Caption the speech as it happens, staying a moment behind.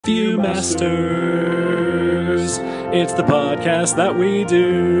Viewmasters, it's the podcast that we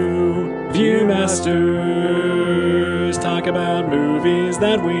do. Viewmasters, talk about movies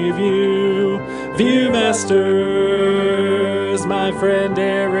that we view. Viewmasters, my friend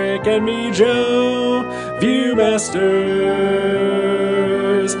Eric and me, Joe.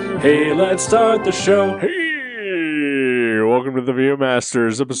 Viewmasters, hey, let's start the show. Hey, welcome to the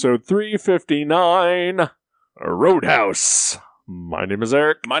Viewmasters, episode 359, Roadhouse. My name is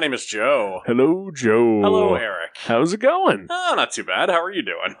Eric. My name is Joe. Hello, Joe. Hello, Eric. How's it going? Oh, not too bad. How are you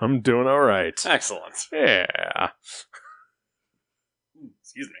doing? I'm doing all right. Excellent. Yeah.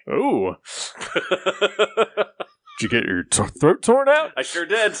 Excuse me. Oh. Did you get your throat torn out? I sure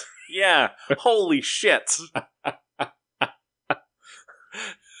did. Yeah. Holy shit.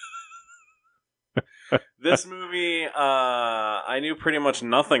 This movie, I knew pretty much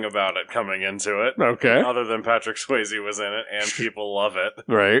nothing about it coming into it. Okay. Other than Patrick Swayze was in it, and people love it.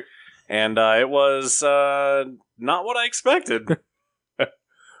 Right. And it was not what I expected.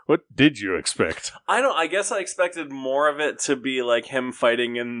 What did you expect? I guess I expected more of it to be like him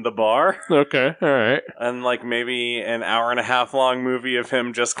fighting in the bar. Okay, all right. And like maybe an hour and a half long movie of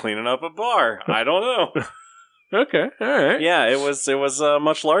him just cleaning up a bar. I don't know. Okay, all right. Yeah, it was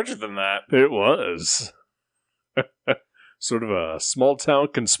much larger than that. It was. Sort of a small-town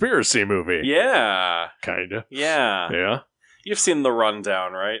conspiracy movie. Yeah. Kinda. Yeah. Yeah. You've seen The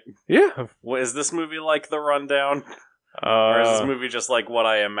Rundown, right? Yeah. Well, is this movie like The Rundown? Or is this movie just like what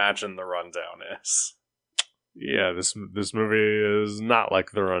I imagine The Rundown is? Yeah, this movie is not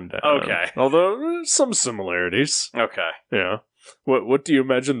like The Rundown. Okay. Although, there's some similarities. Okay. Yeah. What do you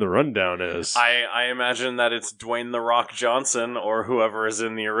imagine The Rundown is? I imagine that it's Dwayne The Rock Johnson or whoever is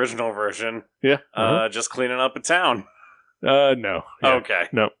in the original version. Yeah. Just cleaning up a town. No. Yeah. Okay.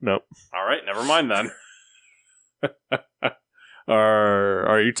 No. All right, never mind then.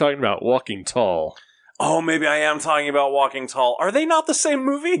 Are you talking about Walking Tall? Oh, maybe I am talking about Walking Tall. Are they not the same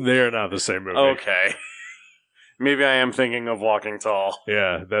movie? They're not the same movie. Okay. Maybe I am thinking of Walking Tall.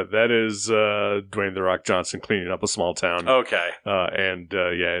 Yeah, that is Dwayne The Rock Johnson cleaning up a small town. Okay. Yeah,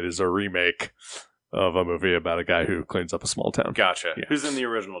 it is a remake of a movie about a guy who cleans up a small town. Gotcha. Yeah. Who's in the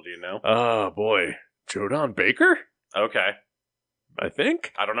original, do you know? Oh, boy. Jodan Baker? Okay. I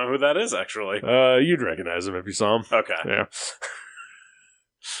think. I don't know who that is, actually. You'd recognize him if you saw him. Okay. Yeah.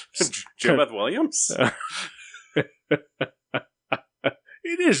 Joe Beth Williams?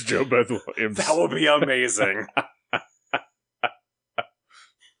 It is Joe Beth Williams. That would be amazing.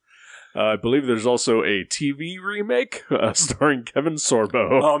 I believe there's also a TV remake starring Kevin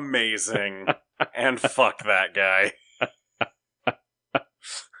Sorbo. Amazing. And fuck that guy.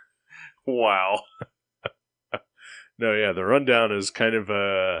 Wow. No, yeah, The Rundown is kind of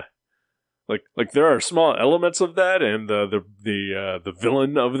like there are small elements of that, and the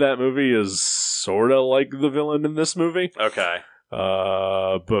villain of that movie is sort of like the villain in this movie. Okay.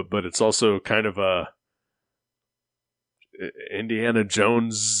 But it's also kind of a Indiana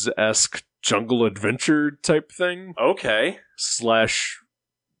Jones-esque jungle adventure type thing. Okay. /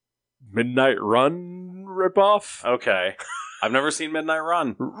 Midnight Run ripoff. Okay. I've never seen Midnight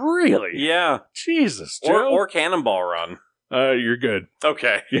Run. Really? Yeah. Jesus, Joe. Or Cannonball Run. You're good.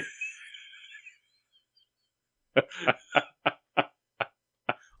 Okay.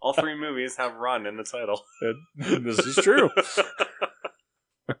 All three movies have Run in the title. This is true.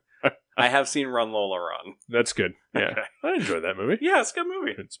 I have seen Run Lola Run. That's good. Yeah. Okay. I enjoyed that movie. Yeah, it's a good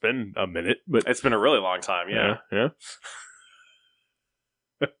movie. It's been a minute, but It's been a really long time, yeah. Yeah.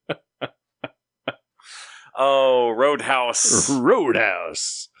 Oh, Roadhouse.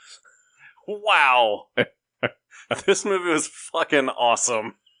 Roadhouse. Wow. This movie was fucking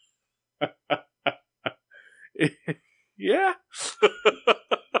awesome. Yeah.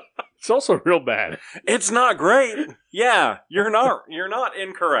 It's also real bad. It's not great. Yeah, you're not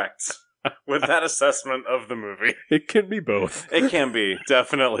incorrect with that assessment of the movie. It can be both. It can be,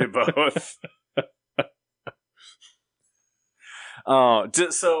 definitely both.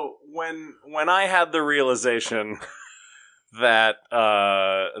 So when I had the realization that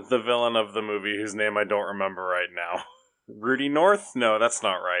the villain of the movie, whose name I don't remember right now, Rudy North? No, that's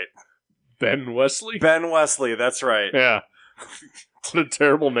not right. Ben Wesley? Ben Wesley, that's right. Yeah. What a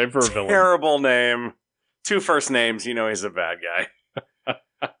terrible name for a villain. Terrible name. 2 first names, you know he's a bad guy.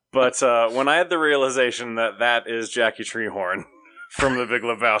 But when I had the realization that is Jackie Treehorn from The Big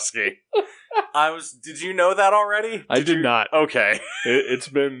Lebowski, did you know that already? I did not. Okay. It's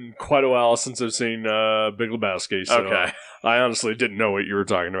been quite a while since I've seen Big Lebowski, so okay. I honestly didn't know what you were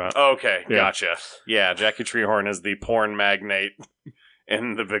talking about. Okay, Yeah. gotcha. Yeah, Jackie Treehorn is the porn magnate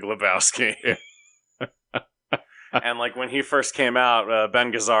in The Big Lebowski. And like when he first came out,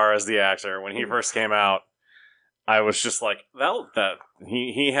 Ben Gazzara is the actor. When he first came out, I was just like, that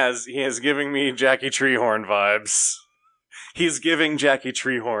he has giving me Jackie Treehorn vibes. He's giving Jackie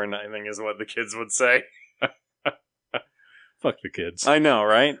Treehorn, I think is what the kids would say. Fuck the kids. I know,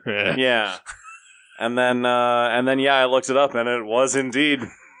 right? Yeah. Yeah. And then I looked it up and it was indeed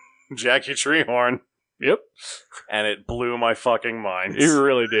Jackie Treehorn. Yep. And it blew my fucking mind. It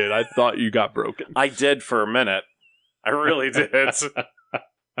really did. I thought you got broken. I did for a minute. I really did.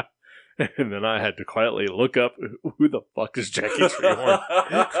 And then I had to quietly look up who the fuck is Jackie Treehorn.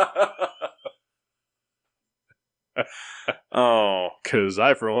 Oh. Because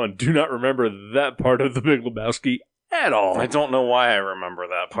I, for one, do not remember that part of the Big Lebowski at all. I don't know why I remember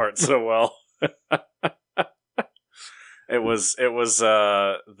that part so well. It was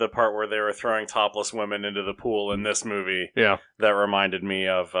the part where they were throwing topless women into the pool in this movie. Yeah. That reminded me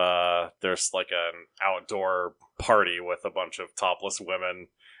of there's like an outdoor party with a bunch of topless women,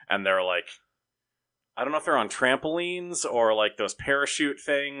 and they're like, I don't know if they're on trampolines or like those parachute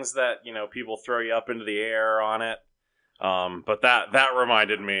things that, you know, people throw you up into the air on it. But that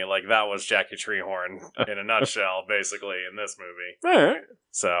reminded me, like, that was Jackie Treehorn in a nutshell, basically, in this movie. All right.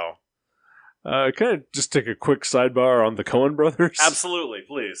 So, can I just take a quick sidebar on the Coen brothers? absolutely,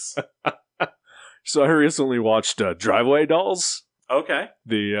 please. So I recently watched Driveway Dolls. Okay.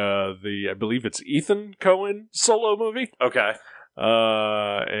 The I believe it's Ethan Coen solo movie. Okay.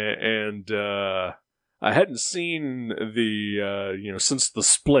 And I hadn't seen the since The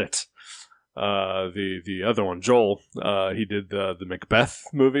Split. The other one, Joel. He did the Macbeth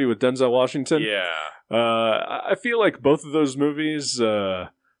movie with Denzel Washington. Yeah. I feel like both of those movies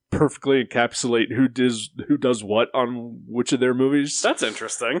perfectly encapsulate who does what on which of their movies. That's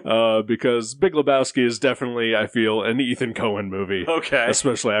interesting. Because Big Lebowski is definitely, I feel, an Ethan Coen movie. Okay.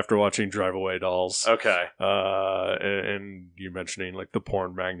 Especially after watching Drive Away Dolls. Okay. And you mentioning like the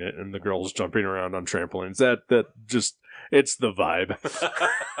porn magnet and the girls jumping around on trampolines. That just, it's the vibe.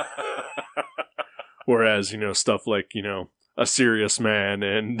 Whereas, stuff like, A Serious Man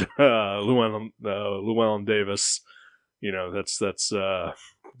and Llewellyn Davis, that's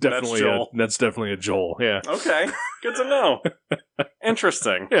definitely a Joel. Yeah. Okay. Good to know.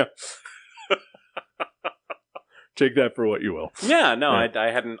 Interesting. Yeah. Take that for what you will. Yeah, no, Yeah.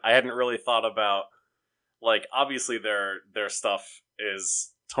 I hadn't really thought about, like, obviously their stuff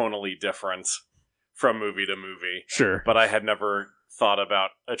is tonally different from movie to movie. Sure. But I had never thought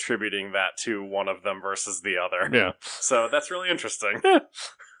about attributing that to one of them versus the other. Yeah. So that's really interesting.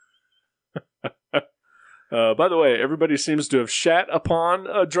 By the way, everybody seems to have shat upon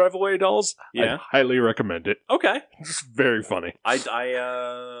Drive Away Dolls. Yeah. I highly recommend it. Okay. It's very funny.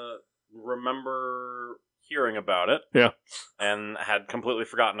 I remember hearing about it. Yeah. And had completely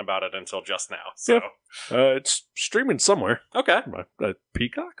forgotten about it until just now. So It's streaming somewhere. Okay.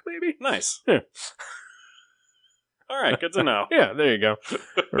 Peacock, maybe? Nice. Yeah. All right, good to know. Yeah, there you go.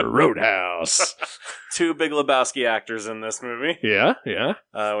 Roadhouse. 2 Big Lebowski actors in this movie. Yeah.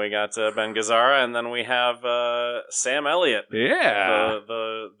 We got Ben Gazzara, and then we have Sam Elliott. Yeah.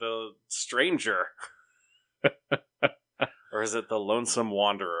 The stranger. Or is it the Lonesome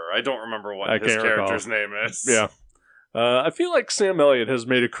Wanderer? I don't remember what his character's name is. Yeah. I feel like Sam Elliott has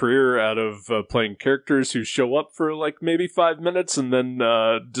made a career out of playing characters who show up for like maybe 5 minutes and then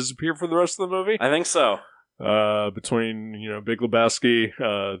disappear for the rest of the movie. I think so. Between, Big Lebowski,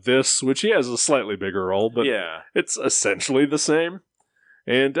 this, which he has a slightly bigger role, but yeah, it's essentially the same,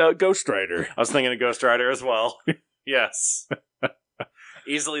 and Ghost Rider. I was thinking of Ghost Rider as well. Yes.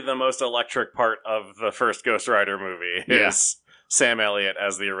 Easily the most electric part of the first Ghost Rider movie is Sam Elliott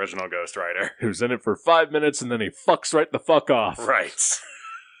as the original Ghost Rider. Who's in it for 5 minutes and then he fucks right the fuck off. Right.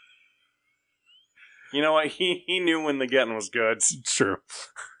 You know what? He knew when the getting was good. It's true.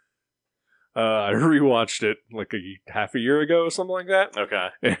 I rewatched it like half a year ago or something like that. Okay.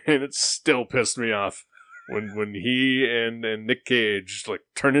 And it still pissed me off when he and Nick Cage like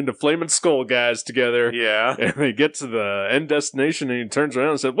turn into Flaming Skull guys together. Yeah. And they get to the end destination and he turns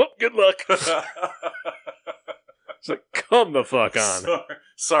around and said, "Well, good luck." It's like, come the fuck on.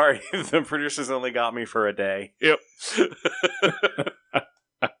 Sorry, the producers only got me for a day. Yep.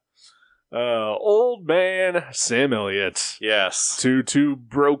 Old man Sam Elliott. Yes. Too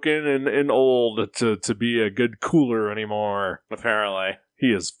broken and old to be a good cooler anymore. Apparently. He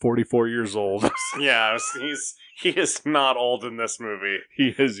is 44 years old. Yeah, he is not old in this movie. He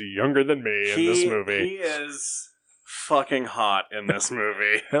is younger than me in this movie. He is fucking hot in this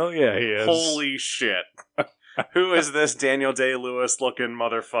movie. Hell yeah, he is. Holy shit. Who is this Daniel Day-Lewis looking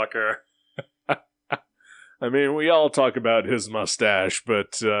motherfucker? I mean, we all talk about his mustache,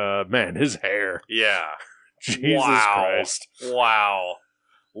 but man, his hair. Yeah. Jesus Wow. Christ. Wow.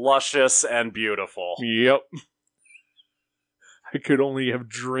 Luscious and beautiful. Yep. I could only have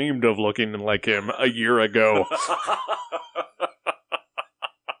dreamed of looking like him a year ago.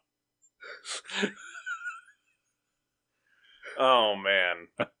 Oh, man.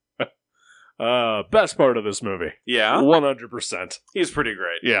 Best part of this movie. Yeah? 100%. He's pretty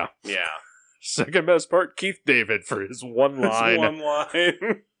great. Yeah. Yeah. Second best part, Keith David for his one line. One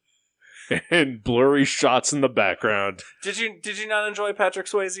line. And blurry shots in the background. Did you not enjoy Patrick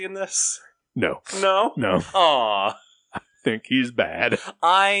Swayze in this? No. No? No. Aw. Think he's bad.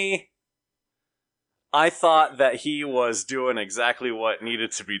 I thought that he was doing exactly what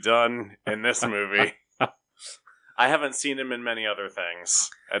needed to be done in this movie. I haven't seen him in many other things,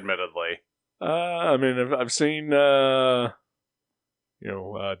 admittedly. I mean, I've seen, Dirty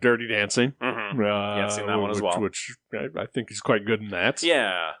Dancing. Mm-hmm. I've seen that one as well. Which I think he's quite good in that.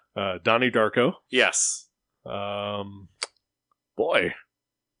 Yeah. Donnie Darko. Yes. Boy.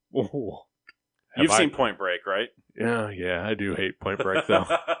 Ooh. You've seen Point Break, right? Yeah, I do hate Point Break, though.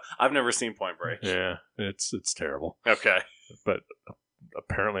 I've never seen Point Break. Yeah, it's terrible. Okay. But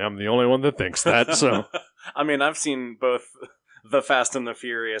apparently I'm the only one that thinks that, so... I mean, I've seen both The Fast and the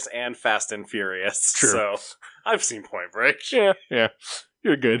Furious and Fast and Furious, True. So I've seen Point Break. Yeah,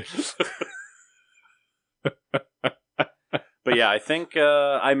 you're good. But yeah, I think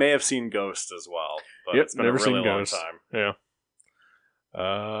I may have seen Ghost as well. But Yep, it's been never a really seen long Ghost. time.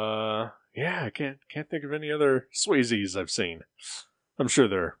 Yeah. Yeah, I can't think of any other Swayzes I've seen. I'm sure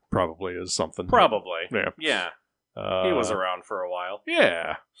there probably is something. Probably. Yeah. Yeah. He was around for a while.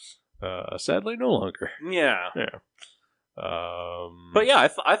 Yeah. Sadly, no longer. Yeah. Yeah. But yeah,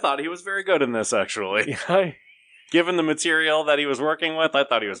 I thought he was very good in this, actually. Yeah, Given the material that he was working with, I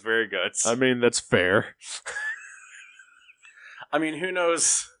thought he was very good. I mean, that's fair. I mean, who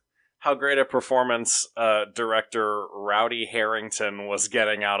knows how great a performance director Rowdy Harrington was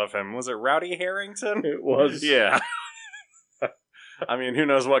getting out of him. Was it Rowdy Harrington? It was. Yeah. I mean, who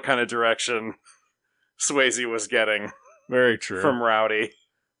knows what kind of direction Swayze was getting Very true. from Rowdy.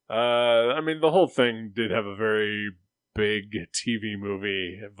 I mean, the whole thing did have a very big TV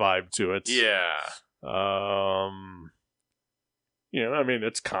movie vibe to it. Yeah. I mean,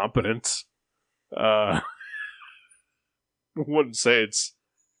 it's competent. Wouldn't say it's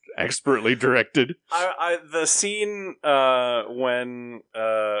expertly directed. The scene when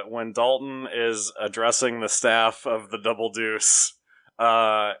Dalton is addressing the staff of the Double Deuce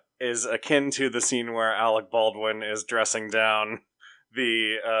is akin to the scene where Alec Baldwin is dressing down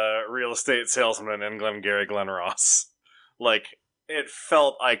the real estate salesman in Glengarry Glen Ross. Like, it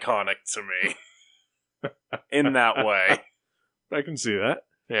felt iconic to me in that way. I can see that.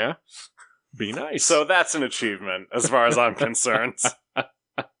 Yeah. Be nice. So that's an achievement as far as I'm concerned.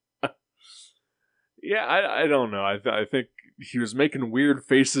 Yeah, I don't know. I think he was making weird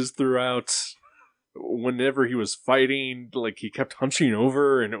faces throughout. Whenever he was fighting, like, he kept hunching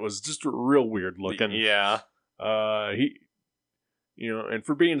over, and it was just real weird looking. Yeah. And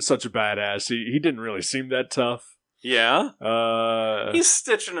for being such a badass, he didn't really seem that tough. Yeah. He's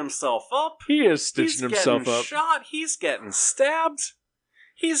stitching himself up. He is stitching himself up. He's getting shot. He's getting stabbed.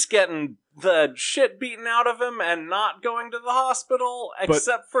 He's getting the shit beaten out of him and not going to the hospital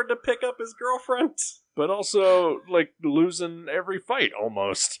except for to pick up his girlfriend. But also, like, losing every fight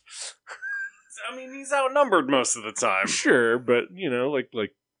almost. I mean, he's outnumbered most of the time. Sure, but,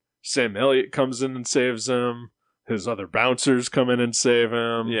 like Sam Elliott comes in and saves him. His other bouncers come in and save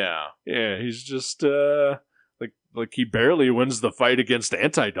him. Yeah. Yeah, he's just, like he barely wins the fight against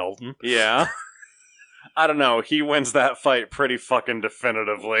Anti-Dalton. Yeah. I don't know. He wins that fight pretty fucking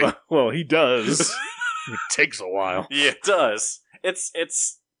definitively. Well, he does. It takes a while. Yeah, it does.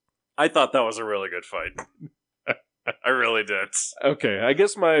 I thought that was a really good fight. I really did. Okay, I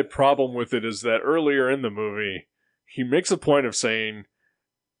guess my problem with it is that earlier in the movie, he makes a point of saying,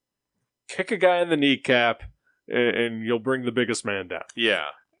 kick a guy in the kneecap, and you'll bring the biggest man down. Yeah.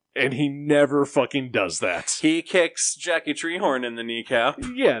 And he never fucking does that. He kicks Jackie Treehorn in the kneecap.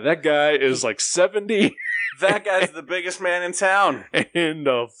 Yeah, that guy is like 70. That guy's the biggest man in town. And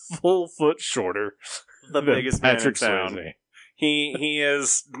a full foot shorter. The biggest man in Patrick town. Swayze. He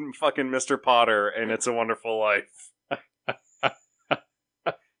is fucking Mr. Potter, and It's a Wonderful Life.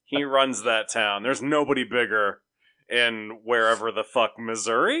 He runs that town. There's nobody bigger in wherever the fuck,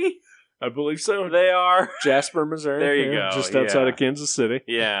 Missouri? I believe so. They are. Jasper, Missouri. There you go. Just outside of Kansas City.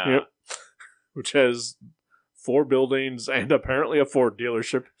 Yeah. Yep. Which has 4 buildings and apparently a Ford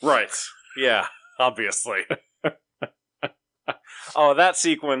dealership. Right. Yeah. Obviously. Oh, that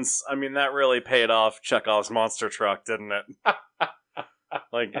sequence, I mean, that really paid off Chekhov's monster truck, didn't it?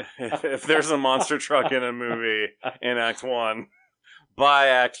 Like, if there's a monster truck in a movie in Act 1, by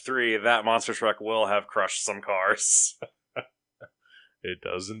Act 3, that monster truck will have crushed some cars. It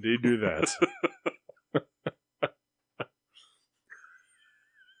does indeed do that.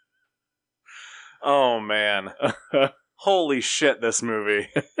 Oh, man. Holy shit, this movie.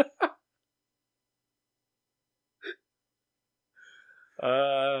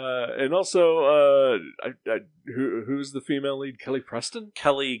 And also, who's the female lead? Kelly Preston?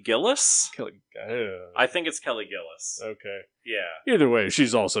 Kelly Gillis? I I think it's Kelly Gillis. okay. Yeah. Either way,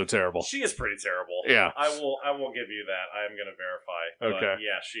 she's also terrible. She is pretty terrible. Yeah. I will give you that. I am going to verify. Okay. But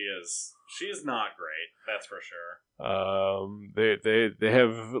yeah, she is. She is not great. That's for sure. They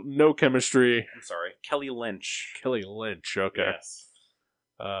have no chemistry. I'm sorry. Kelly Lynch. Kelly Lynch. Okay. Yes.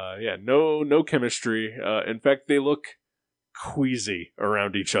 Yeah, no chemistry. In fact, they look queasy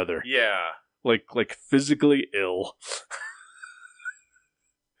around each other. Yeah. Like physically ill.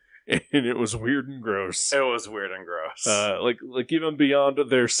 And it was weird and gross. It was weird and gross. Like even beyond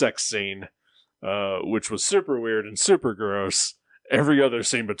their sex scene, which was super weird and super gross. Every other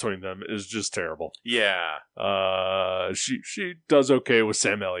scene between them is just terrible. Yeah. She does okay with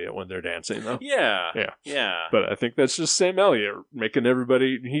Sam Elliott when they're dancing, though. Yeah. Yeah. Yeah. But I think that's just Sam Elliott making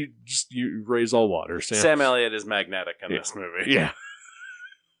everybody. You raise all water. Sam Elliott is magnetic in this movie. Yeah.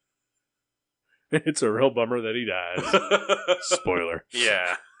 It's a real bummer that he dies. Spoiler.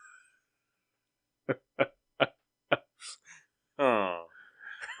 Yeah.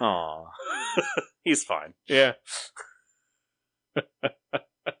 Oh. He's fine. Yeah.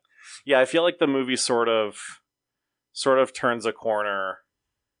 Yeah, I feel like the movie sort of turns a corner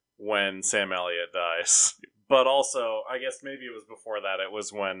when Sam Elliott dies. But also, I guess maybe it was before that. It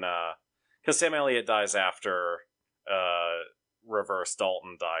was when because Sam Elliott dies after Reverse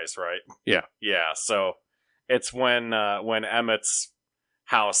Dalton dies, right? Yeah. Yeah, so it's when Emmett's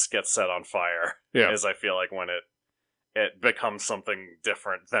house gets set on fire. Yeah. Is I feel like when it becomes something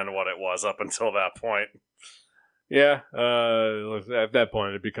different than what it was up until that point. Yeah, at that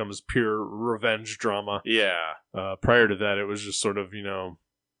point it becomes pure revenge drama. Yeah. Prior to that, it was just sort of,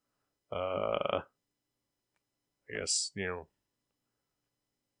 I guess,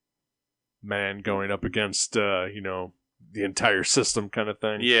 man going up against, the entire system kind of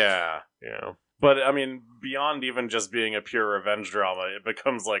thing. Yeah. Yeah. But, I mean, beyond even just being a pure revenge drama, it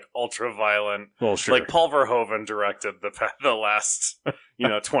becomes, like, ultra-violent. Well, sure. Like, Paul Verhoeven directed the last,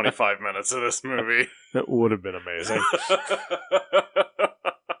 25 minutes of this movie. That would have been amazing.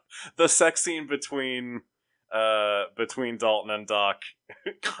 The sex scene between Dalton and Doc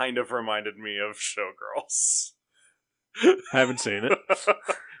kind of reminded me of Showgirls. Haven't seen it.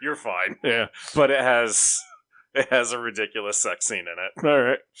 You're fine. Yeah. But it has a ridiculous sex scene in it. All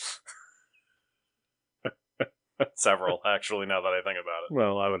right. Several, actually, now that I think about it.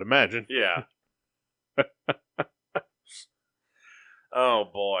 Well, I would imagine. Yeah. Oh,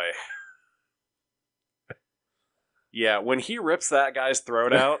 boy. Yeah, when he rips that guy's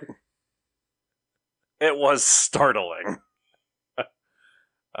throat out, it was startling.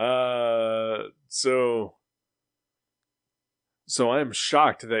 So I am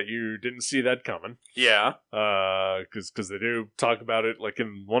shocked that you didn't see that coming. Yeah. Because they do talk about it, like,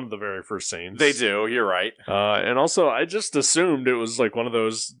 in one of the very first scenes. They do, you're right. And also, I just assumed it was, like, one of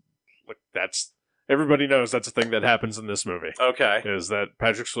those, like, everybody knows that's a thing that happens in this movie. Okay. Is that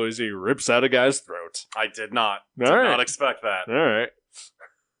Patrick Swayze rips out a guy's throat. I did not. All Did right. not expect that. All right.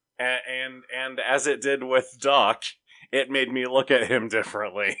 And as it did with Doc, it made me look at him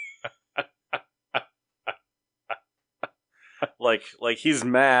differently. Like he's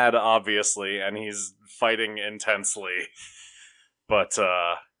mad, obviously, and he's fighting intensely, but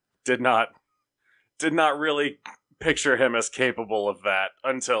did not really picture him as capable of that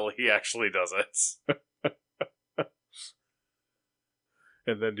until he actually does it.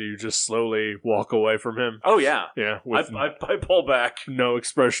 And then do you just slowly walk away from him? Oh yeah, Yeah, I pull baback. No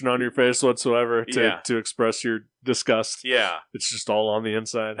expression on your face whatsoever Yeah. to express your disgust. Yeah, It's just all on the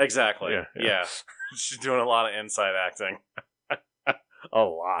inside. exactly. Yeah. Yeah. She's doing a lot of inside acting. A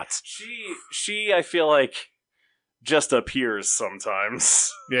lot. She I feel like just appears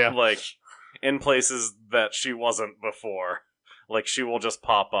sometimes. Yeah. Like in places that she wasn't before. Like she will just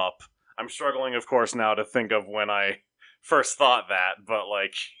pop up. I'm struggling, of course, now to think of when I first thought that, but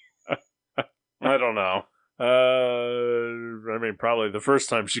like I don't know. I mean, probably the first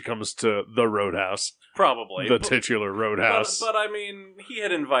time she comes to the Roadhouse. Probably. The titular Roadhouse. But I mean, he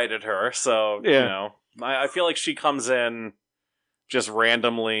had invited her, so Yeah. I feel like she comes in, just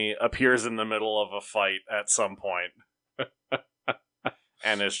randomly appears in the middle of a fight at some point,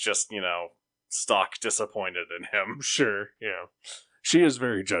 and is just, stock disappointed in him. Sure, yeah. She is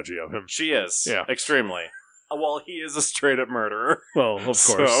very judgy of him. She is. Yeah. Extremely. Well, he is a straight-up murderer. Well, of course.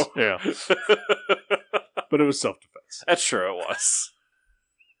 So. Yeah. But it was self-defense. That's true, it was.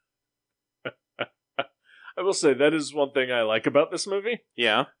 I will say, that is one thing I like about this movie.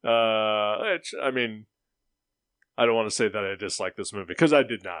 Yeah. I mean, I don't want to say that I dislike this movie, because I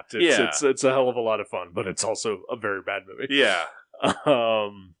did not. It's a hell of a lot of fun, but it's also a very bad movie. Yeah.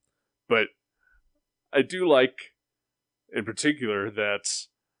 But I do like, in particular, that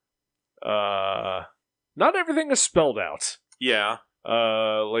not everything is spelled out. Yeah.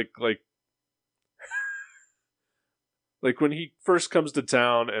 Like when he first comes to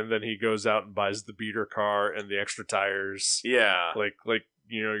town, and then he goes out and buys the beater car and the extra tires. Yeah. Like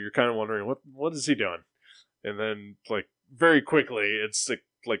you're kind of wondering what is he doing, and then very quickly it's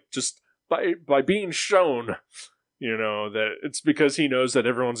like just by being shown, that it's because he knows that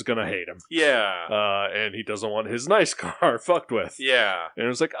everyone's gonna hate him. Yeah. And he doesn't want his nice car fucked with. Yeah. And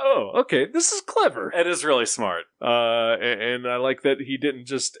it's like, oh, okay, this is clever. It is really smart. And I like that he didn't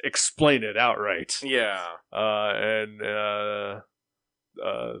just explain it outright. Yeah. The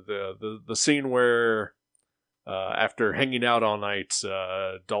scene where after hanging out all night,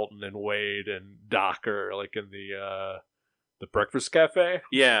 Dalton and Wade and Doc are in the breakfast cafe.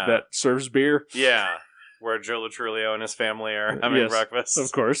 Yeah. That serves beer. Yeah. Where Joe Latrulio and his family are having breakfast.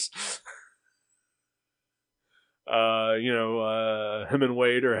 Of course. Him and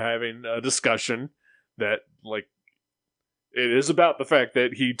Wade are having a discussion that, it is about the fact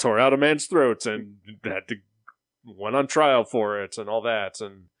that he tore out a man's throat and went on trial for it and all that.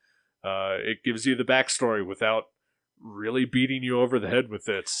 And it gives you the backstory without really beating you over the head with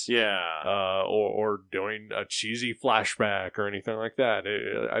it. Yeah. Or doing a cheesy flashback or anything like that.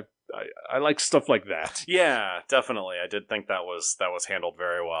 I like stuff like that. Yeah, definitely. I did think that was handled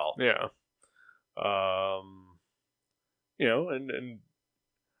very well. Yeah. And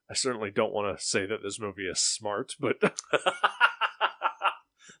I certainly don't want to say that this movie is smart, but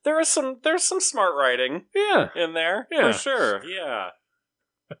there's some smart writing. Yeah. In there. Yeah. For sure. Yeah.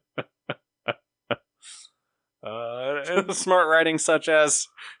 Smart writing such as,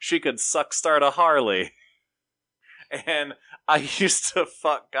 she could start a Harley. And I used to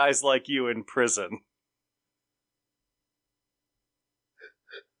fuck guys like you in prison.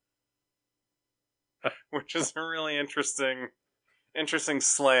 Which is a really interesting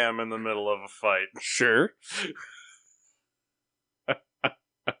slam in the middle of a fight. Sure.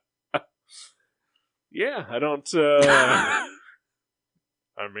 Yeah, I don't,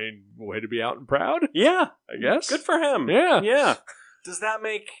 way to be out and proud. Yeah. I guess. Good for him. Yeah. Yeah. Does that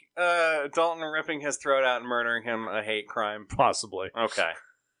make Dalton ripping his throat out and murdering him a hate crime? Possibly. Okay.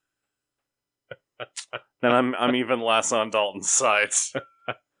 Then I'm even less on Dalton's side.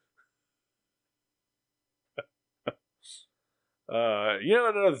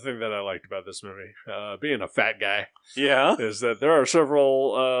 Another thing that I liked about this movie, being a fat guy, yeah, is that there are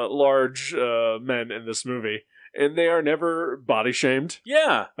several large men in this movie, and they are never body shamed.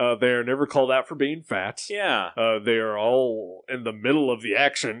 Yeah. They are never called out for being fat. Yeah. They are all in the middle of the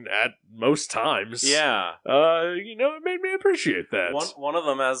action at most times. Yeah. It made me appreciate that. One of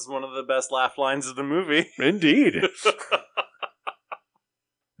them has one of the best laugh lines of the movie. Indeed.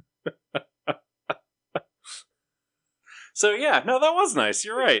 So yeah, no, that was nice.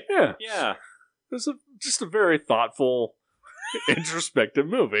 You're right. Yeah. Yeah. It was just a very thoughtful, introspective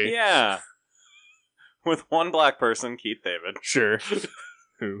movie. Yeah. With one black person, Keith David. Sure.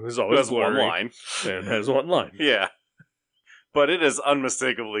 Who is always has one line. And has one line. Yeah. But it is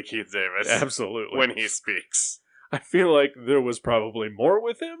unmistakably Keith David. Absolutely. When he speaks. I feel like there was probably more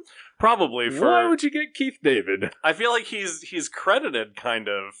with him. Probably for... Why would you get Keith David? I feel like he's credited kind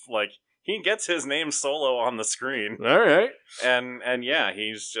of, he gets his name solo on the screen. All right. And yeah,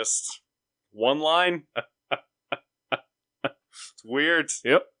 he's just one line. It's weird.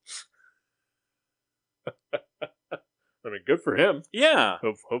 Yep. Good for him. Yeah.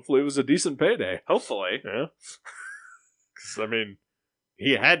 Hopefully it was a decent payday. Hopefully. Yeah. Because,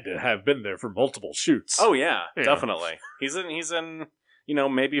 he had to have been there for multiple shoots. Oh, yeah. Definitely. He's in,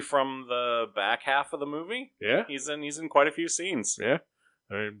 maybe from the back half of the movie. Yeah. He's in quite a few scenes. Yeah.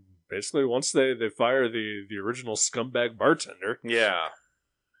 Basically, once they fire the original scumbag bartender. Yeah.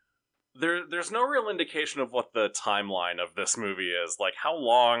 There's no real indication of what the timeline of this movie is. How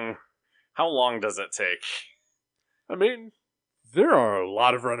long does it take? There are a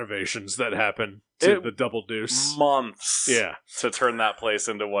lot of renovations that happen to the Double Deuce. Months. Yeah. To turn that place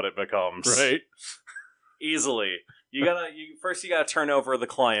into what it becomes. Right. Easily. You gotta turn over the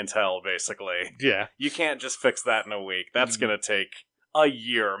clientele, basically. Yeah. You can't just fix that in a week. That's gonna take a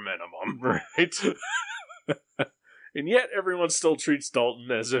year minimum. Right. And yet everyone still treats Dalton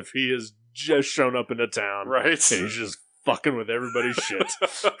as if he has just shown up into town. Right. And he's just fucking with everybody's shit.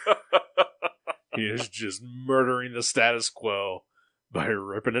 He is just murdering the status quo by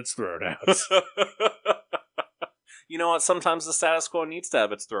ripping its throat out. You know what? Sometimes the status quo needs to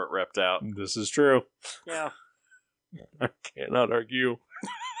have its throat ripped out. This is true. Yeah. I cannot argue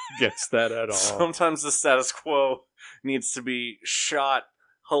against that at all. Sometimes the status quo needs to be shot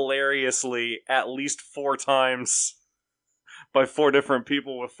hilariously at least 4 times by 4 different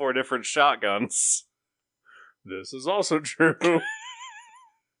people with 4 different shotguns. This is also true.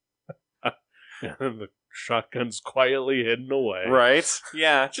 And the shotgun's quietly hidden away. Right?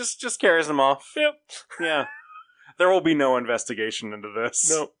 Yeah, just carries them off. Yep. Yeah. There will be no investigation into this.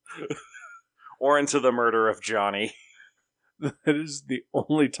 Nope. Or into the murder of Johnny. That is the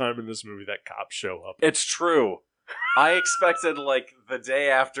only time in this movie that cops show up. It's true. I expected, like, the day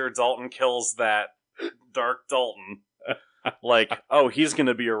after Dalton kills that Dark Dalton, like, oh, he's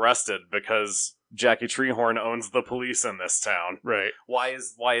gonna be arrested because Jackie Treehorn owns the police in this town. Right. Why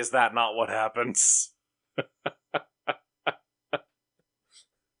is that not what happens?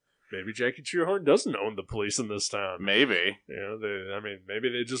 Maybe Jackie Treehorn doesn't own the police in this town. Maybe. You know, maybe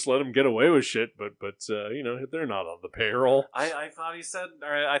they just let him get away with shit, but they're not on the payroll. I thought he said,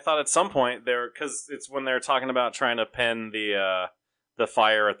 or I thought at some point there, because it's when they're talking about trying to pin the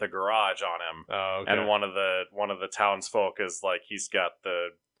fire at the garage on him. Oh, okay. And one of the townsfolk is like, he's got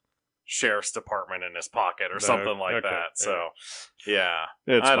the sheriff's department in his pocket or something like that. So, yeah.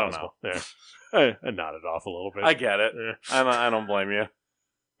 It's I possible. don't know. Yeah. I nodded off a little bit. I get it. Yeah. I don't blame you.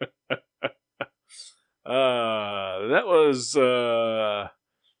 That was I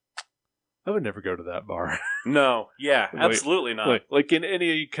would never go to that bar. No, yeah, absolutely not. Like in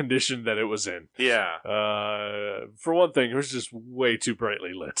any condition that it was in. Yeah. For one thing, it was just way too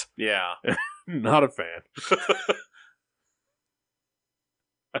brightly lit. Yeah. Not a fan.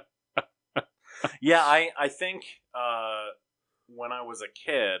 Yeah, I think when I was a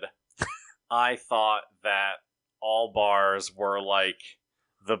kid, I thought that all bars were like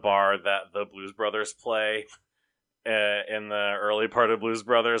the bar that the Blues Brothers play in the early part of Blues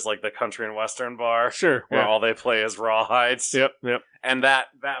Brothers, like the country and western bar. Sure. Where all they play is rawhides. Yep. And that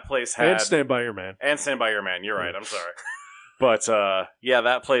place had... And Stand By Your Man. And Stand By Your Man, you're right, I'm sorry. But, yeah,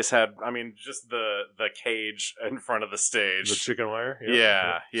 that place had, I mean, just the cage in front of the stage. The chicken wire?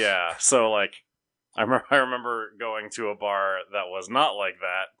 Yep. Yeah. So, like, I remember going to a bar that was not like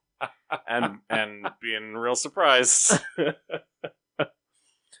that and being real surprised.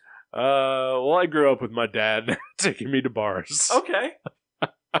 Well, I grew up with my dad taking me to bars. Okay.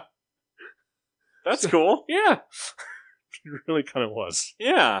 That's cool. Yeah. It really kind of was.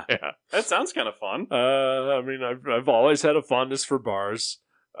 Yeah. Yeah. That sounds kind of fun. I mean, I've always had a fondness for bars.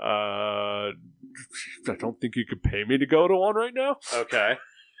 I don't think you could pay me to go to one right now. Okay.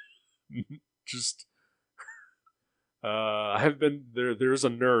 Just, I have been there. There's a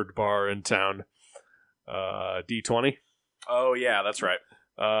nerd bar in town, D20. Oh yeah, that's right.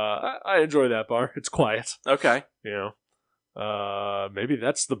 I enjoy that bar. It's quiet. Okay. You know, maybe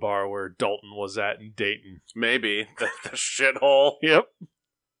that's the bar where Dalton was at in Dayton. Maybe the shithole. Yep.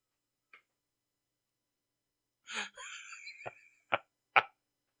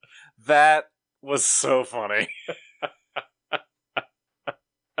 That was so funny.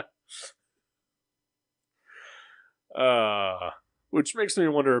 Which makes me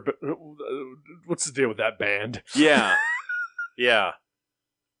wonder, what's the deal with that band? Yeah. Yeah.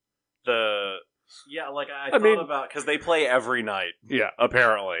 Like I thought about, because they play every night. Yeah.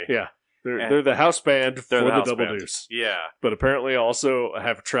 Apparently. Yeah. They're the house band for the Double band. Deuce. Yeah. But apparently also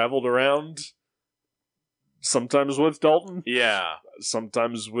have traveled around, sometimes with Dalton. Yeah.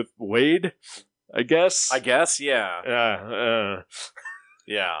 Sometimes with Wade, I guess. Yeah.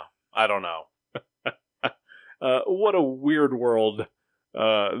 Yeah. I don't know. What a weird world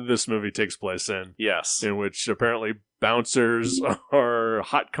this movie takes place in. Yes. In which apparently bouncers are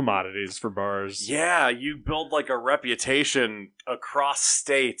hot commodities for bars. Yeah, you build like a reputation across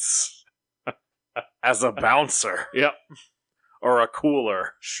states as a bouncer. Yep. Or a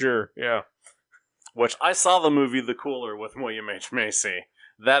cooler. Sure, yeah. Which I saw the movie The Cooler with William H. Macy.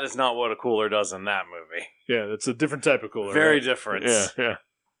 That is not what a cooler does in that movie. Yeah, that's a different type of cooler. Very right? different. Yeah.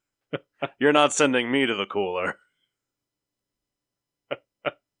 You're not sending me to the cooler.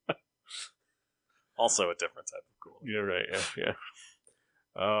 Also a different type of cooler. Yeah, right.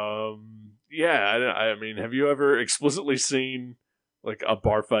 Yeah. I mean, have you ever explicitly seen like a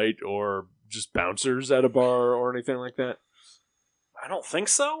bar fight or just bouncers at a bar or anything like that? I don't think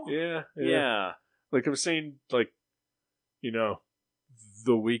so. Yeah. Like I've seen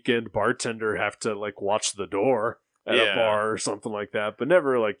the weekend bartender have to like watch the door. at a bar or something like that, but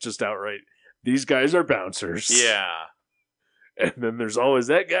never like just outright, these guys are bouncers. Yeah. And then there's always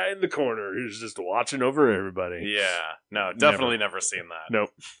that guy in the corner who's just watching over everybody. Yeah. No, definitely never seen that.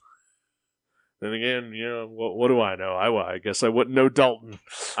 Nope. Then again, what do I know? I guess I wouldn't know Dalton.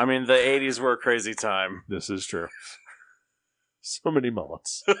 I mean, the 80s were a crazy time. This is true. So many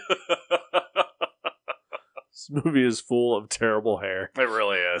mullets. This movie is full of terrible hair. It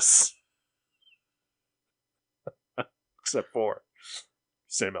really is. Except for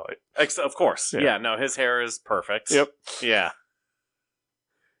Sam Elliott. Of course. Yeah, no, his hair is perfect. Yep. Yeah.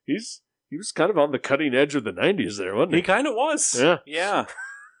 He was kind of on the cutting edge of the 90s there, wasn't he? He kind of was. Yeah. Yeah.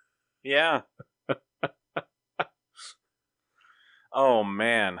 Yeah. Oh,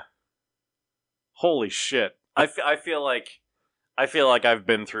 man. Holy shit. I feel like I've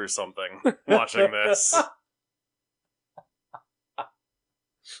been through something watching this.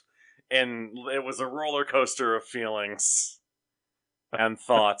 And it was a roller coaster of feelings and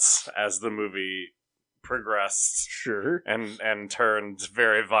thoughts as the movie progressed. Sure. And turned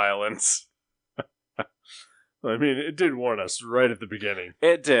very violent. I mean, it did warn us right at the beginning.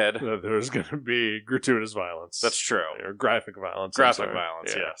 It did. That there was going to be gratuitous violence. That's true. Or graphic violence. Graphic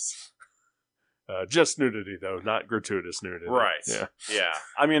violence, yeah. Yes. Just nudity, though, not gratuitous nudity. Right. Yeah. Yeah.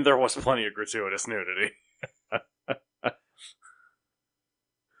 I mean, there was plenty of gratuitous nudity.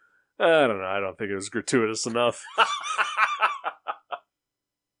 I don't know. I don't think it was gratuitous enough.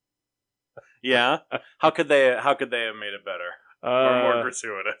 Yeah? How could they have made it better? Or more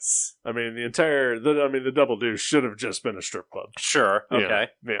gratuitous? I mean, the Double Deuce should have just been a strip club. Sure. Okay.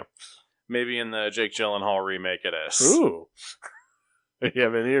 Yeah. Maybe in the Jake Gyllenhaal remake it is. Ooh. You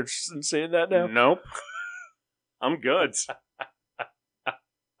have any interest in seeing that now? Nope. I'm good.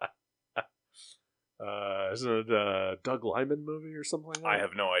 Isn't it a Doug Liman movie or something like that? I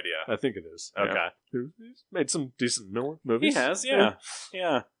have no idea. I think it is. Okay. Yeah. He's made some decent movies. He has, yeah.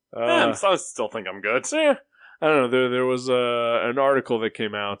 Yeah. I still think I'm good. Yeah. I don't know. There was an article that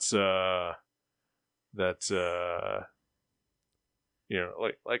came out that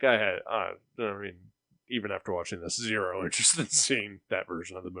like I had. I mean, even after watching this, zero interest in seeing that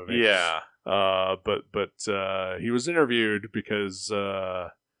version of the movie. Yeah. But he was interviewed because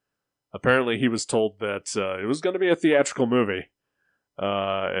apparently he was told that it was going to be a theatrical movie,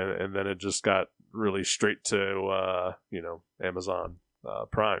 and then it just got really straight to Amazon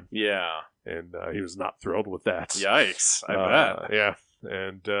Prime. Yeah. And he was not thrilled with that. Yikes! I bet. Yeah.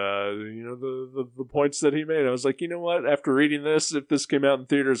 And the points that he made, I was like, you know what? After reading this, if this came out in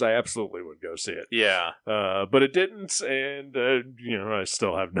theaters, I absolutely would go see it. Yeah. But it didn't, and I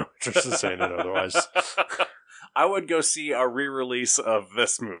still have no interest in saying it otherwise. I would go see a re-release of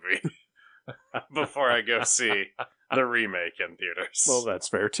this movie before I go see the remake in theaters. Well, that's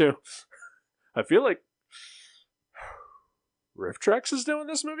fair too. I feel like Riff Tracks is doing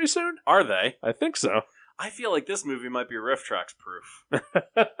this movie soon. Are they? I think so. I feel like this movie might be Riff Tracks proof.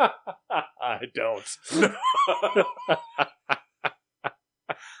 I don't.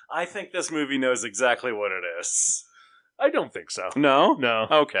 I think this movie knows exactly what it is. I don't think so. No? No.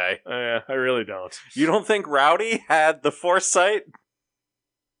 Okay. I really don't. You don't think Rowdy had the foresight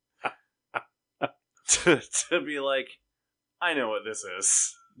to be like, I know what this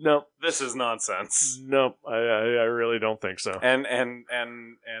is. Nope. This is nonsense. Nope. I really don't think so. And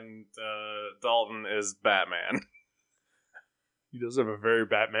Dalton is Batman. He does have a very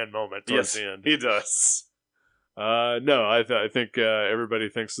Batman moment towards the end. He does. No, I think everybody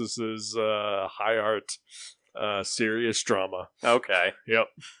thinks this is high art, serious drama. Okay. Yep.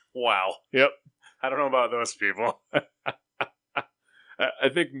 Wow. Yep. I don't know about those people. I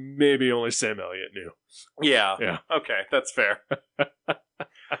think maybe only Sam Elliott knew. Yeah. Yeah. Okay, that's fair.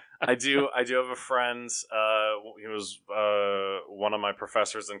 I do have a friend. He was one of my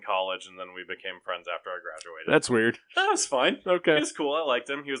professors in college, and then we became friends after I graduated. That's weird. That was fine. Okay. He was cool. I liked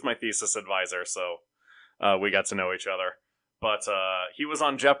him. He was my thesis advisor, so we got to know each other. But he was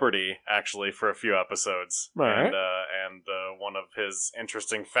on Jeopardy, actually, for a few episodes. All right. And one of his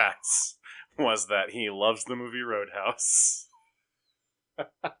interesting facts was that he loves the movie Roadhouse.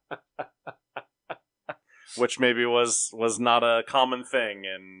 Which maybe was not a common thing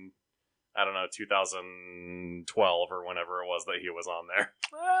in, I don't know, 2012 or whenever it was that he was on there.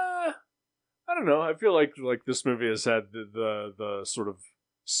 I don't know. I feel like this movie has had the sort of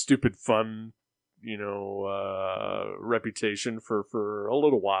stupid fun, reputation for a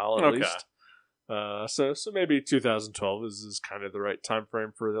little while at least. So maybe 2012 is kind of the right time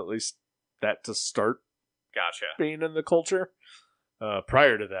frame for at least that to start. Gotcha. Being in the culture.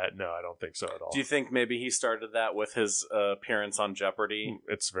 Prior to that, no, I don't think so at all. Do you think maybe he started that with his appearance on Jeopardy?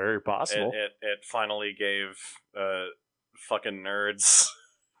 It's very possible. It finally gave fucking nerds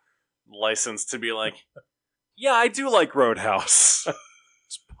license to be like, yeah, I do like Roadhouse.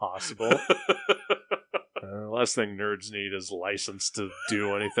 It's possible. Last thing nerds need is license to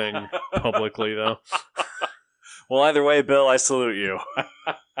do anything publicly, though. Well, either way, Bill, I salute you.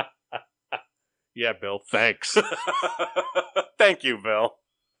 Yeah, Bill, thanks. Thank you, Bill.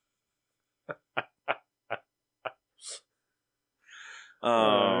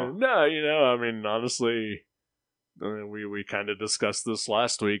 No, I mean, honestly, we kind of discussed this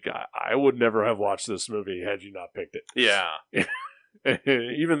last week. I would never have watched this movie had you not picked it. Yeah.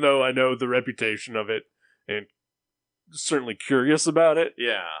 Even though I know the reputation of it and certainly curious about it.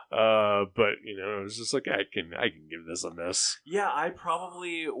 Yeah. But it was just like I can give this a miss. Yeah, I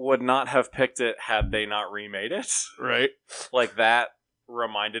probably would not have picked it had they not remade it. Right. Like that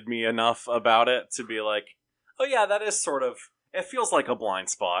reminded me enough about it to be like, oh yeah, that is sort of, it feels like a blind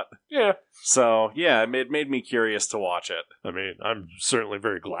spot. Yeah. So yeah, it made me curious to watch it. I mean, I'm certainly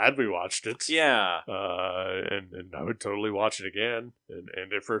very glad we watched it. Yeah. And I would totally watch it again.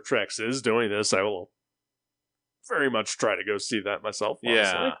 And if Retrax is doing this, I will very much try to go see that myself.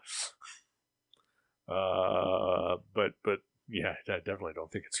 Honestly. Yeah. But yeah, I definitely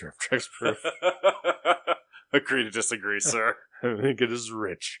don't think it's Retrax proof. Agree to disagree, sir. I think it is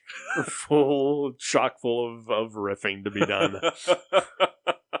rich, chock full of riffing to be done.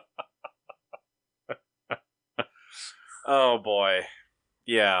 Oh boy,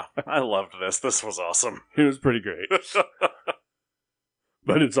 yeah, I loved this. This was awesome. It was pretty great.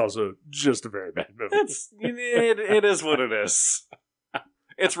 But it's also just a very bad movie. It is what it is.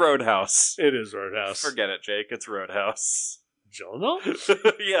 It's Roadhouse. It is Roadhouse. Forget it, Jake. It's Roadhouse. Gyllenhaal?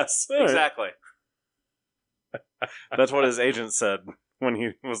 Yes, All right. exactly. That's what his agent said when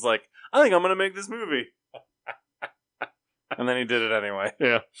he was like, I think I'm going to make this movie. And then he did it anyway.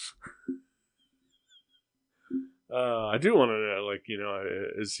 Yeah. I do want to know,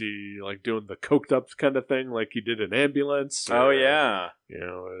 is he doing the coked up kind of thing like he did in Ambulance? Oh yeah.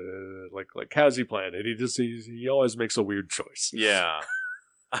 Like how's he playing it? He always makes a weird choice. Yeah.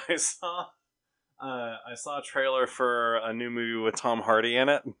 I saw a trailer for a new movie with Tom Hardy in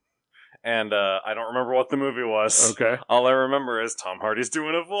it, and I don't remember what the movie was. Okay. All I remember is Tom Hardy's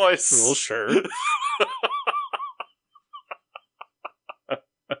doing a voice. Well, sure.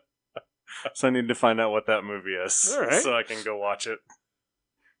 So I need to find out what that movie is. All right. So I can go watch it.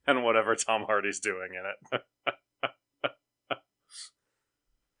 And whatever Tom Hardy's doing in it.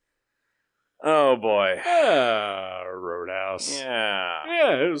 Oh boy. Roadhouse. Yeah.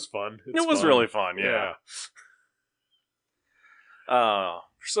 Yeah, it was fun. It was really fun, yeah. For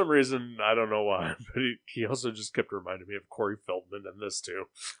some reason, I don't know why, but he also just kept reminding me of Corey Feldman in this too.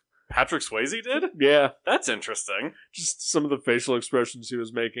 Patrick Swayze did? Yeah. That's interesting. Just some of the facial expressions he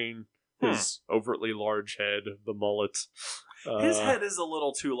was making. His overtly large head, the mullet. His head is a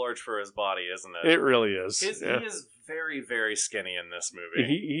little too large for his body, isn't it? It really is. He is very, very skinny in this movie.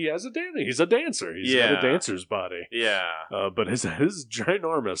 He has he's a dancer. He's got a dancer's body. Yeah. But his head is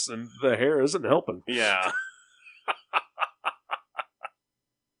ginormous, and the hair isn't helping. Yeah.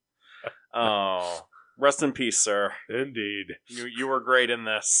 Oh, rest in peace, sir. Indeed. You were great in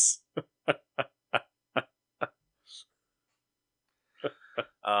this.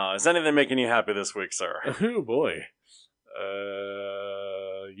 Is anything making you happy this week, sir? Oh, boy.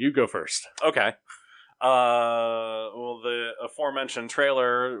 You go first. Okay. Well, the aforementioned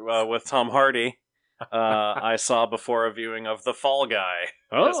trailer with Tom Hardy, I saw before a viewing of The Fall Guy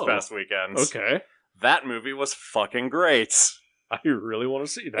this past weekend. Okay. That movie was fucking great. I really want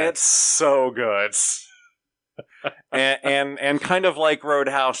to see that. It's so good. and kind of like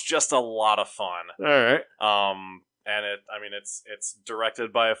Roadhouse, just a lot of fun. All right. And it's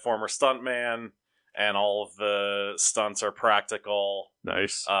directed by a former stuntman, and all of the stunts are practical.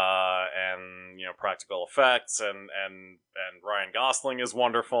 Nice. And practical effects, and Ryan Gosling is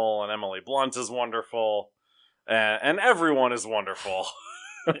wonderful, and Emily Blunt is wonderful, and everyone is wonderful.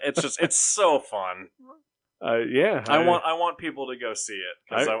 It's so fun. Yeah. I want people to go see it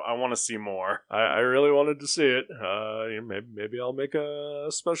because I want to see more. I really wanted to see it. Maybe I'll make a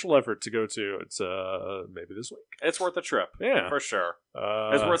special effort to go to. It's maybe this week. It's worth a trip. Yeah, for sure.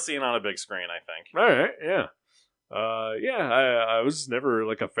 It's worth seeing on a big screen, I think. All right. Yeah. I was never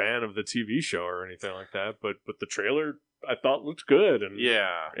like a fan of the TV show or anything like that, but the trailer I thought looked good, and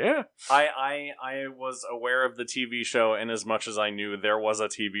yeah. I was aware of the TV show in as much as I knew there was a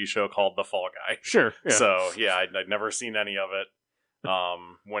TV show called The Fall Guy. Sure. Yeah. So yeah, I'd never seen any of it.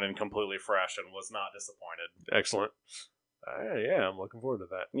 Went in completely fresh and was not disappointed. Excellent. Yeah, I'm looking forward to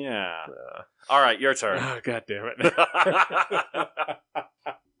that. Yeah. All right, your turn. Oh, God damn it.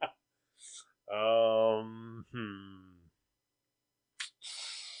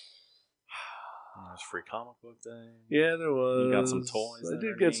 There's free comic book day. Yeah, there was. You got some toys. I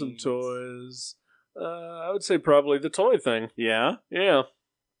did get some toys. I would say probably the toy thing. Yeah? Yeah.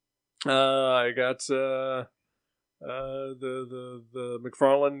 I got the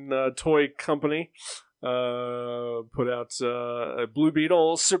McFarlane Toy Company put out a Blue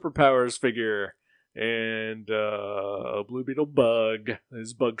Beetle Superpowers figure and a Blue Beetle bug,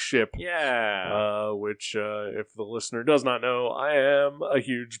 his bug ship. Yeah. Which, if the listener does not know, I am a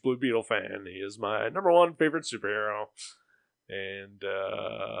huge Blue Beetle fan. He is my number one favorite superhero. And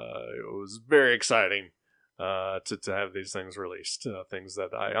it was very exciting to have these things released. Things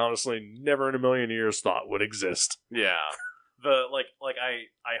that I honestly never in a million years thought would exist. Yeah.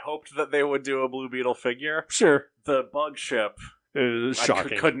 I hoped that they would do a Blue Beetle figure. Sure. The bug ship. It was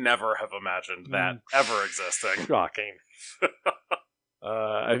shocking. I could never have imagined that ever existing. Shocking.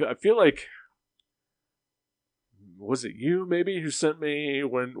 I feel like, was it you maybe who sent me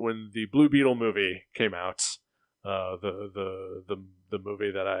when the Blue Beetle movie came out? The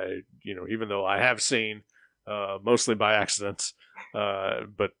movie that I, even though I have seen mostly by accident,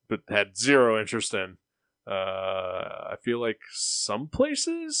 but had zero interest in. I feel like some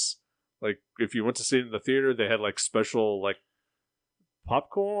places, like if you went to see it in the theater, they had like special like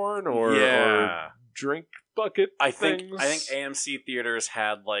popcorn or drink bucket things. I think AMC theaters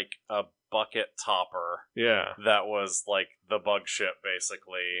had like a bucket topper. Yeah. That was like the bug ship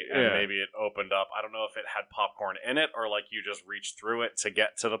basically. And maybe it opened up. I don't know if it had popcorn in it or like you just reached through it to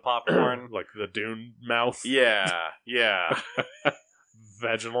get to the popcorn. Like the Dune mouth. Yeah.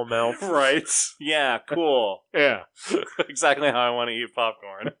 Vaginal mouth. Right. Yeah, cool. Yeah. Exactly how I want to eat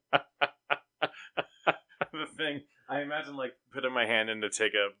popcorn. The thing, I imagine like putting my hand in to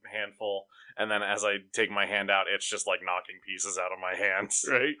take a handful, and then as I take my hand out, it's just like knocking pieces out of my hands.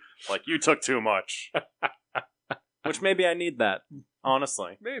 Right? Like, you took too much. Which maybe I need that,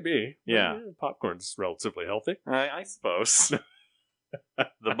 honestly. Maybe. Yeah. Popcorn's relatively healthy. I suppose.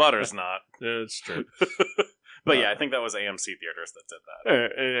 The butter's not. Yeah, it's true. But yeah, I think that was AMC theaters that did that.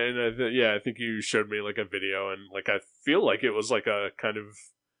 And I think you showed me like a video, and like I feel like it was like a kind of,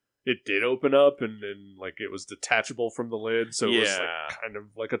 it did open up and like it was detachable from the lid, so it was like kind of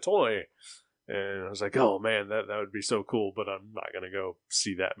like a toy. And I was like, oh man, that would be so cool, but I'm not gonna go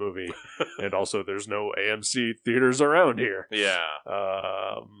see that movie. And also, there's no AMC theaters around here. Yeah.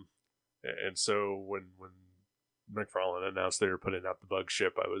 And so when McFarlane announced they were putting out the bug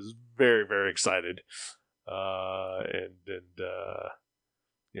ship, I was very, very excited. I'm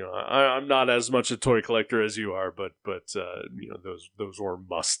not as much a toy collector as you are, but those were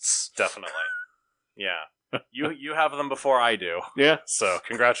musts. Definitely. Yeah. You have them before I do. Yeah. So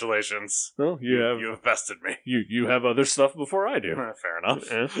congratulations. Well, you have bested me. You have other stuff before I do. Fair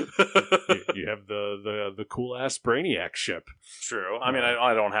enough. You have the cool ass Brainiac ship. True. I mean,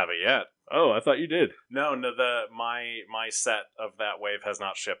 I don't have it yet. Oh, I thought you did. No. My set of that wave has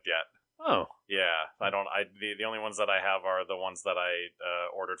not shipped yet. Oh. Yeah, I don't. The only ones that I have are the ones that I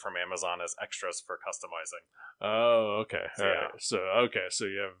ordered from Amazon as extras for customizing. Oh, okay. So, yeah. So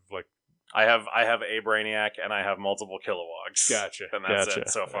you have like I have a Brainiac and I have multiple Kilowoggs. Gotcha. And that's it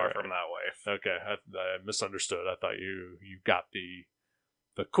so far from that wave. Okay, I misunderstood. I thought you got the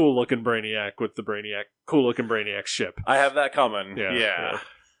cool looking Brainiac with the cool looking Brainiac ship. I have that coming. Yeah.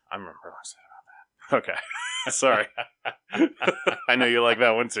 I remember what I said about that. Okay. Sorry. I know you like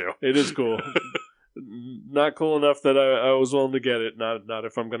that one too. It is cool. Not cool enough that I was willing to get it. Not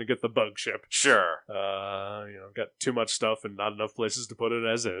if I'm going to get the bug ship. Sure. Got too much stuff and not enough places to put it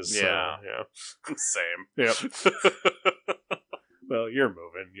as is. Yeah. So, yeah. Same. Yep. Well, you're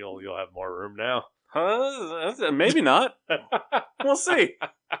moving. You'll have more room now. Maybe not. We'll see.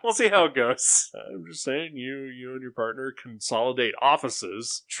 We'll see how it goes. I'm just saying, you and your partner consolidate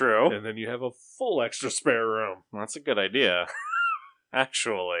offices. True. And then you have a full extra spare room. Well, that's a good idea.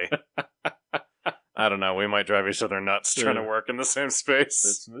 Actually. I don't know. We might drive each other nuts trying to work in the same space.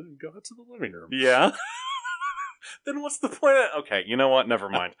 Let's go out to the living room. Yeah? Then what's the point of... Okay, you know what? Never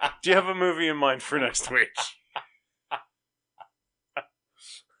mind. Do you have a movie in mind for next week?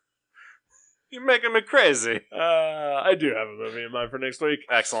 You're making me crazy. I do have a movie in mind for next week.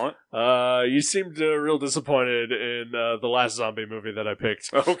 Excellent. You seemed real disappointed in the last zombie movie that I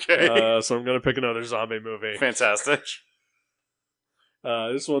picked. Okay. So I'm going to pick another zombie movie. Fantastic.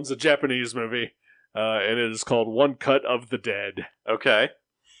 This one's a Japanese movie, and it is called One Cut of the Dead. Okay.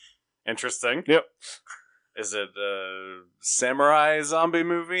 Interesting. Yep. Is it a samurai zombie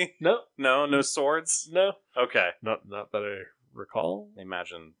movie? No. No swords? No. Okay. Not that I recall.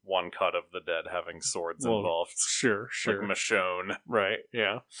 Imagine one cut of the dead having swords involved. Sure. Like Michonne. Right,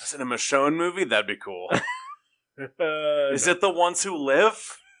 yeah. Is it a Michonne movie? That'd be cool. Is it The Ones Who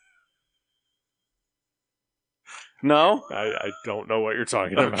Live? No? I don't know what you're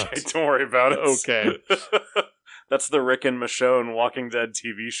talking about. Okay, don't worry about it. Okay. That's the Rick and Michonne Walking Dead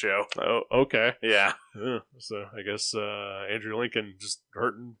TV show. Oh, okay. Yeah. So I guess Andrew Lincoln just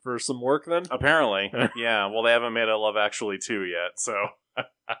hurting for some work then? Apparently. Yeah, well, they haven't made a Love Actually 2 yet, so...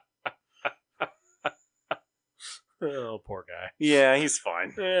 Oh, poor guy. Yeah, he's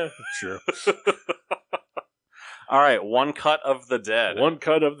fine. Yeah, true. All right, one cut of the dead. One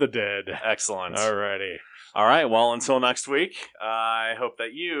cut of the dead. Excellent. Alrighty. All right, well, until next week, I hope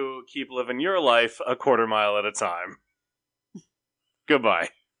that you keep living your life a quarter mile at a time. Goodbye.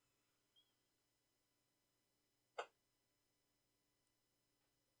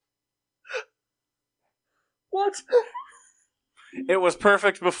 What? It was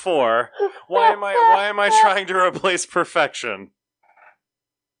perfect before. Why am I trying to replace perfection?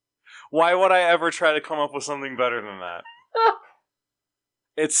 Why would I ever try to come up with something better than that?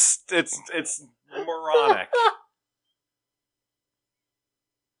 It's moronic.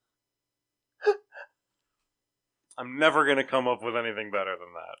 I'm never going to come up with anything better than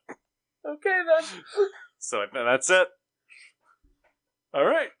that. Okay, then. So that's it. All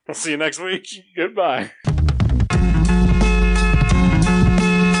right. We'll see you next week. Goodbye.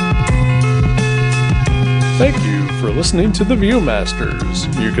 Thank you for listening to The Viewmasters.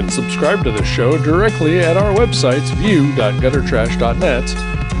 You can subscribe to the show directly at our website, view.guttertrash.net,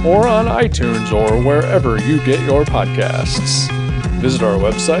 or on iTunes or wherever you get your podcasts. Visit our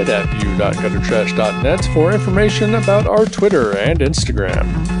website at view.guttertrash.net for information about our Twitter and Instagram.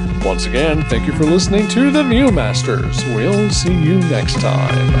 Once again, thank you for listening to The Viewmasters. We'll see you next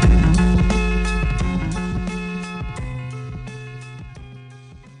time.